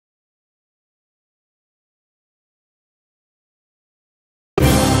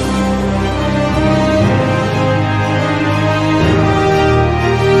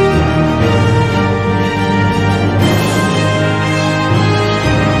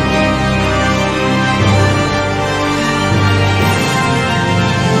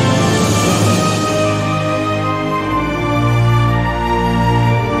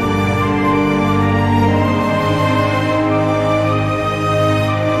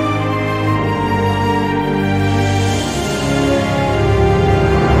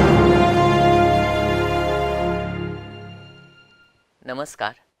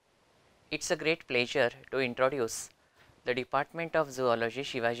It's a great pleasure to introduce the Department of Zoology,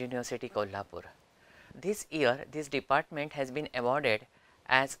 Shivaji University, Kolhapur. This year, this department has been awarded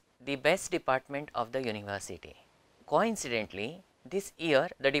as the best department of the university. Coincidentally, this year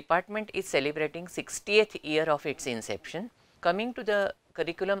the department is celebrating 60th year of its inception. Coming to the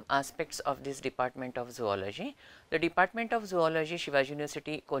curriculum aspects of this Department of Zoology, the Department of Zoology, Shivaji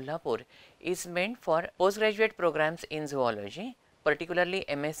University, Kolhapur is meant for postgraduate programs in zoology, particularly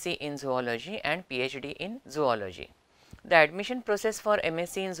MSc in zoology and PhD in zoology. The admission process for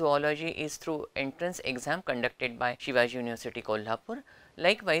MSc in zoology is through entrance exam conducted by Shivaji University, Kolhapur.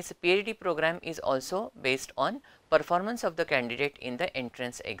 Likewise, PhD program is also based on performance of the candidate in the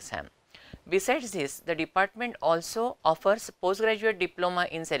entrance exam. Besides this, the department also offers postgraduate diploma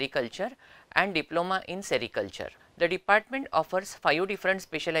in sericulture and diploma in sericulture. The department offers 5 different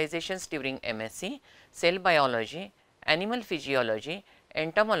specializations during MSc: cell biology, animal physiology,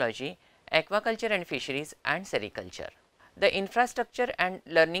 entomology, aquaculture and fisheries, and sericulture. The infrastructure and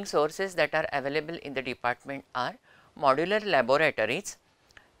learning sources that are available in the department are modular laboratories,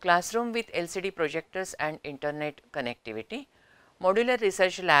 classroom with LCD projectors and internet connectivity, modular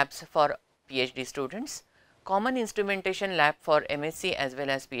research labs for PhD students, common instrumentation lab for MSc as well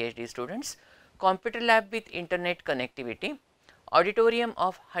as PhD students, computer lab with internet connectivity, auditorium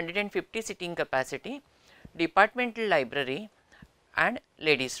of 150 sitting capacity, departmental library and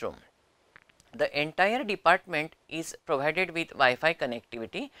ladies room. The entire department is provided with Wi-Fi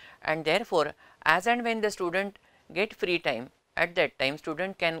connectivity, and therefore, as and when the student get free time, at that time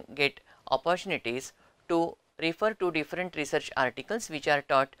student can get opportunities to refer to different research articles which are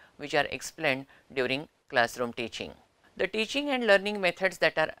taught, which are explained during classroom teaching. The teaching and learning methods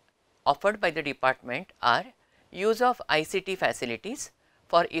that are offered by the department are use of ICT facilities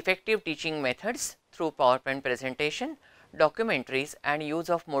for effective teaching methods through PowerPoint presentation, documentaries and use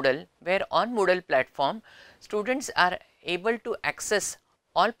of Moodle, where on Moodle platform students are able to access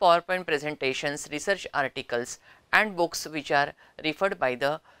all PowerPoint presentations, research articles and books which are referred by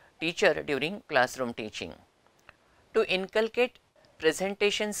the teacher during classroom teaching. To inculcate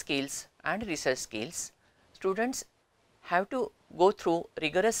presentation skills and research skills, students have to go through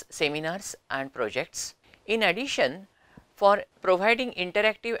rigorous seminars and projects. In addition, for providing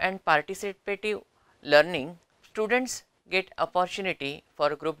interactive and participative learning, students get opportunity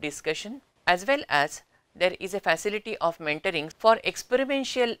for group discussion, as well as there is a facility of mentoring. For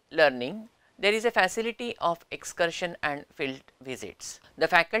experiential learning, there is a facility of excursion and field visits. The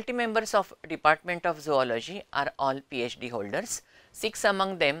faculty members of Department of Zoology are all PhD holders. 6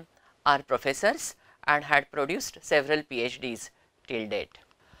 among them are professors and had produced several PhDs till date.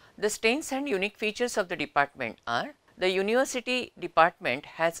 The strengths and unique features of the department are: the university department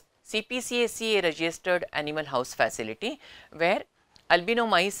has CPCA registered animal house facility where albino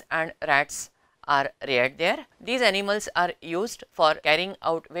mice and rats are reared there. These animals are used for carrying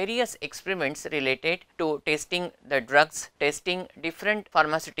out various experiments related to testing the drugs, testing different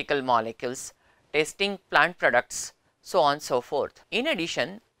pharmaceutical molecules, testing plant products, so on so forth. In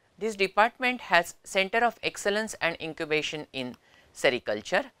addition, this department has Center of Excellence and Incubation in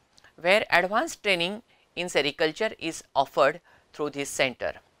Sericulture, where advanced training in sericulture is offered through this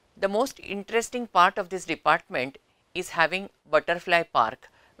center. The most interesting part of this department is having butterfly park,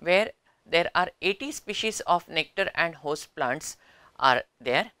 where there are 80 species of nectar and host plants are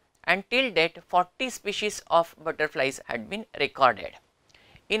there, and till date 40 species of butterflies had been recorded.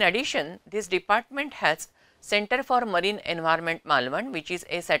 In addition, this department has Center for Marine Environment Malvan, which is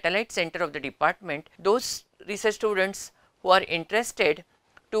a satellite center of the department. Those research students who are interested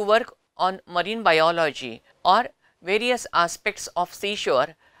to work on marine biology or various aspects of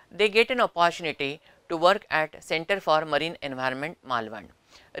seashore, they get an opportunity to work at Center for Marine Environment Malvan.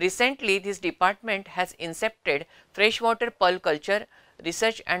 Recently, this department has incepted freshwater pearl culture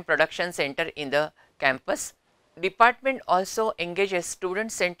research and production center in the campus. Department also engages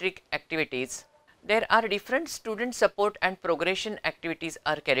student centric activities. There are different student support and progression activities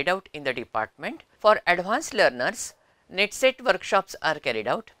are carried out in the department. For advanced learners, NetSet workshops are carried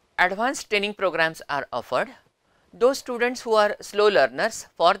out. Advanced training programs are offered. Those students who are slow learners,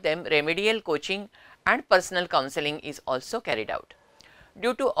 for them remedial coaching and personal counseling is also carried out.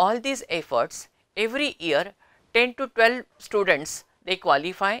 Due to all these efforts, every year 10 to 12 students they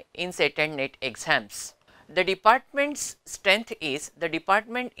qualify in SET and NET exams. The department's strength is, the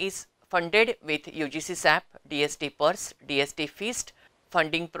department is funded with UGC SAP, DST PERS, DST FEAST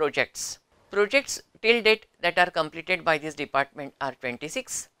funding projects. Projects till date that are completed by this department are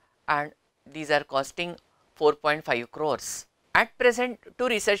 26 and these are costing 4.5 crores. At present, 2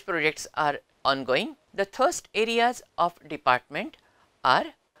 research projects are ongoing. The thrust areas of department are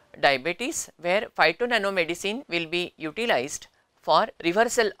diabetes, where phytonanomedicine will be utilized for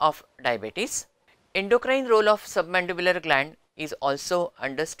reversal of diabetes. Endocrine role of submandibular gland is also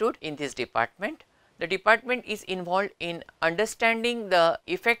understood in this department. The department is involved in understanding the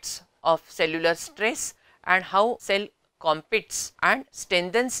effects of cellular stress and how cell competes and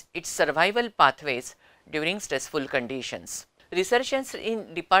strengthens its survival pathways during stressful conditions. Researchers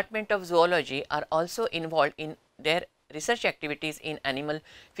in Department of Zoology are also involved in their research activities in animal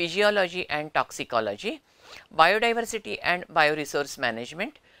physiology and toxicology, biodiversity and bioresource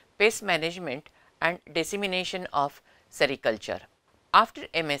management, pest management and dissemination of sericulture. After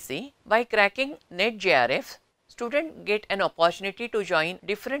MSc, by cracking NET JRF, students get an opportunity to join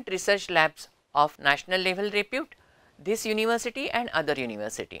different research labs of national level repute, this university and other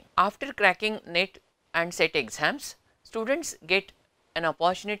university. After cracking NET and SET exams, students get an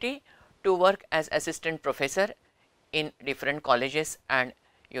opportunity to work as assistant professor in different colleges and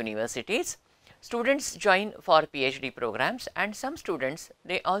universities. Students join for PhD programs, and some students,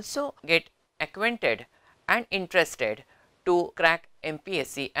 they also get acquainted and interested to crack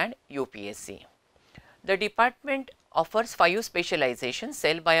MPSC and UPSC. The department offers 5 specializations: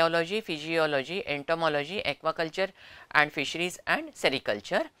 cell biology, physiology, entomology, aquaculture and fisheries and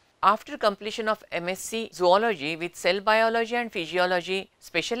sericulture. After completion of MSc Zoology with cell biology and physiology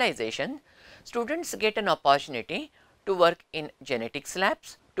specialization, students get an opportunity to work in genetics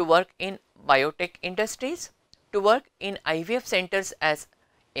labs, to work in biotech industries, to work in IVF centers as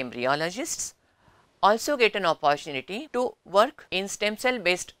embryologists, also get an opportunity to work in stem cell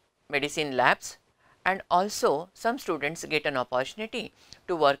based medicine labs, and also some students get an opportunity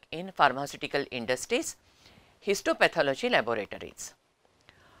to work in pharmaceutical industries, histopathology laboratories.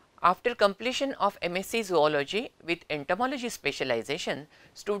 After completion of MSc Zoology with entomology specialization,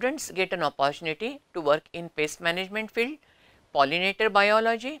 students get an opportunity to work in pest management field, pollinator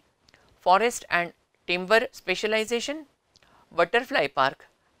biology, forest and timber specialization, butterfly park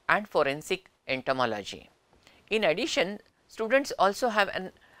and forensic entomology. In addition, students also have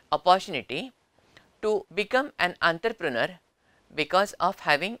an opportunity to become an entrepreneur because of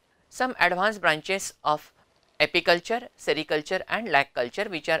having some advanced branches of apiculture, sericulture and lac culture,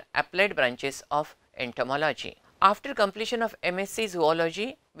 which are applied branches of entomology. After completion of MSc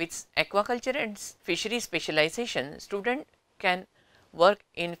Zoology with aquaculture and fishery specialization, student can work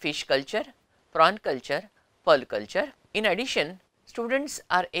in fish culture, prawn culture, pearl culture. In addition, students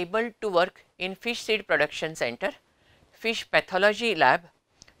are able to work in fish seed production center, fish pathology lab,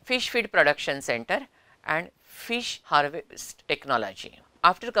 fish feed production center and fish harvest technology.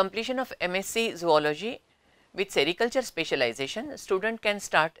 After completion of MSc Zoology with sericulture specialization, student can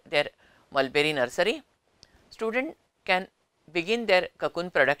start their mulberry nursery, student can begin their cocoon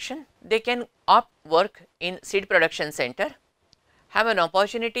production, they can opt work in seed production center, have an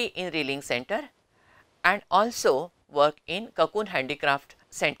opportunity in reeling center and also work in cocoon handicraft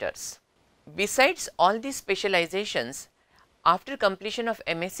centers. Besides all these specializations, after completion of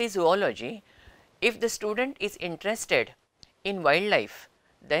MSc Zoology, if the student is interested in wildlife,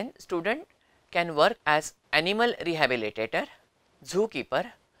 then student can work as animal rehabilitator,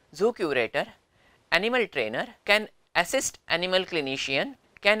 zookeeper, zoo curator, animal trainer, can assist animal clinician,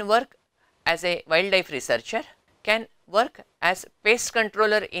 can work as a wildlife researcher, can work as pest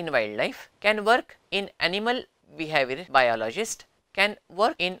controller in wildlife, can work in animal behavior biologist, can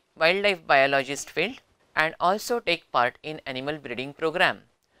work in wildlife biologist field and also take part in animal breeding program.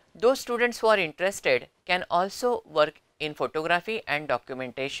 Those students who are interested can also work in photography and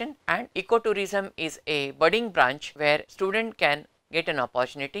documentation, and ecotourism is a budding branch where student can get an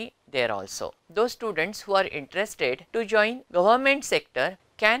opportunity there also. Those students who are interested to join government sector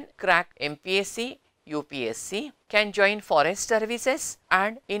can crack MPSC, UPSC, can join forest services,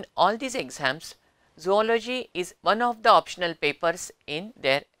 and in all these exams zoology is one of the optional papers in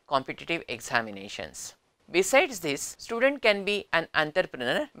their competitive examinations. Besides this, student can be an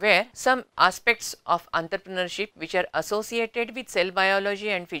entrepreneur, where some aspects of entrepreneurship which are associated with cell biology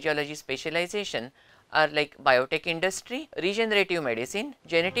and physiology specialization are like biotech industry, regenerative medicine,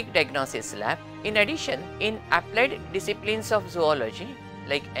 genetic diagnosis lab. In addition, in applied disciplines of zoology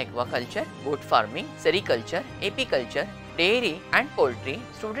like aquaculture, goat farming, sericulture, apiculture, dairy and poultry,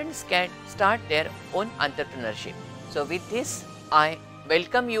 students can start their own entrepreneurship. So with this, I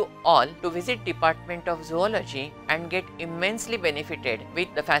welcome you all to visit Department of Zoology and get immensely benefited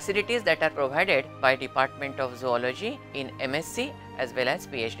with the facilities that are provided by Department of Zoology in MSc as well as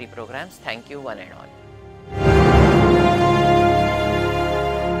PhD programs. Thank you one and all.